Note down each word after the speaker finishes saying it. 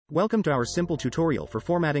Welcome to our simple tutorial for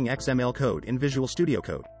formatting XML code in Visual Studio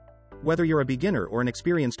Code. Whether you're a beginner or an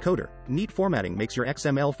experienced coder, neat formatting makes your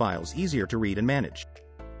XML files easier to read and manage.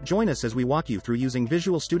 Join us as we walk you through using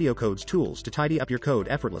Visual Studio Code's tools to tidy up your code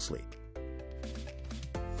effortlessly.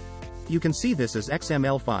 You can see this as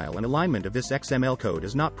XML file and alignment of this XML code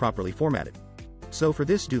is not properly formatted. So for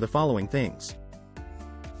this, do the following things.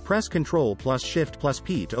 Press Ctrl plus Shift plus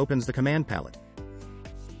P to open the command palette.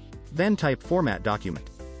 Then type Format Document.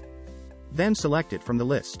 Then select it from the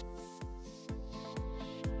list.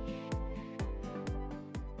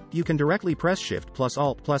 You can directly press Shift plus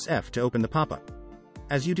Alt plus F to open the pop-up.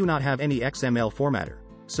 As you do not have any XML formatter,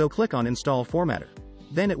 so click on Install Formatter.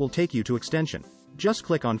 Then it will take you to Extension. Just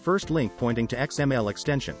click on first link pointing to XML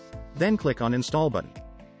extension. Then click on Install button.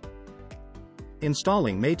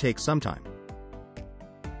 Installing may take some time.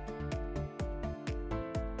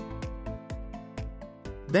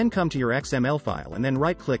 Then come to your XML file and then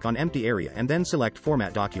right-click on empty area and then select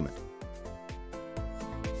Format Document.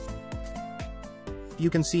 You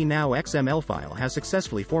can see now XML file has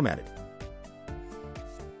successfully formatted.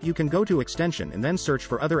 You can go to Extension and then search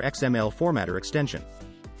for other XML formatter extension.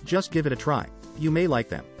 Just give it a try. You may like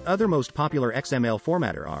them. Other most popular XML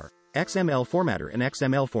formatter are XML Formatter and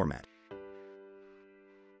XML Format.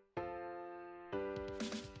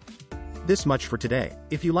 This much for today.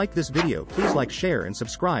 If you like this video, please like, share and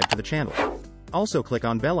subscribe to the channel. Also click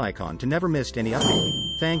on bell icon to never miss any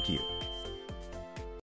update. Thank you.